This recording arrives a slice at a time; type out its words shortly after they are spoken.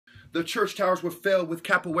The church towers were filled with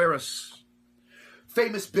capoeiras.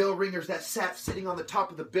 Famous bell ringers that sat sitting on the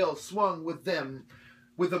top of the bell swung with them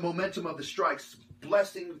with the momentum of the strikes,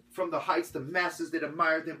 blessing from the heights the masses that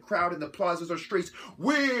admired them crowd in the plazas or streets.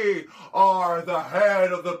 We are the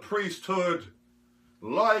head of the priesthood,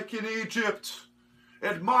 like in Egypt.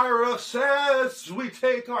 Admire us as we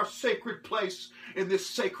take our sacred place in this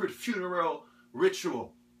sacred funeral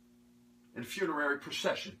ritual and funerary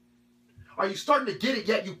procession. Are you starting to get it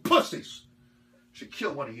yet, you pussies? Should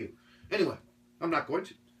kill one of you. Anyway, I'm not going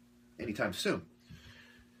to anytime soon.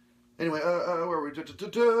 Anyway, where were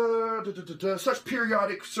we? Such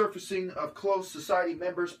periodic surfacing of close society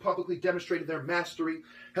members publicly demonstrating their mastery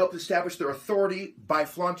helped establish their authority by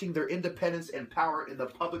flaunting their independence and power in the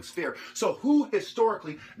public sphere. So who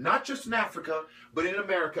historically, not just in Africa, but in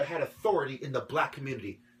America, had authority in the black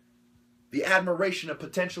community? The admiration of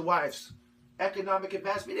potential wives. Economic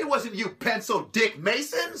advancement. It wasn't you pencil dick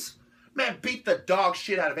Masons. Man, beat the dog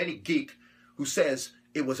shit out of any geek who says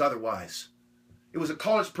it was otherwise. It was a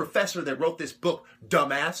college professor that wrote this book,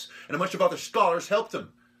 dumbass, and a bunch of other scholars helped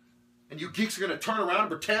him. And you geeks are going to turn around and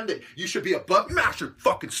pretend that you should be above me? I should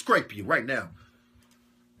fucking scrape you right now.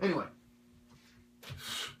 Anyway.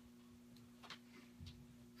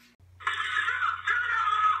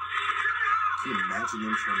 Can you imagine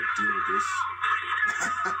them trying to deal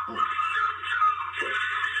with this?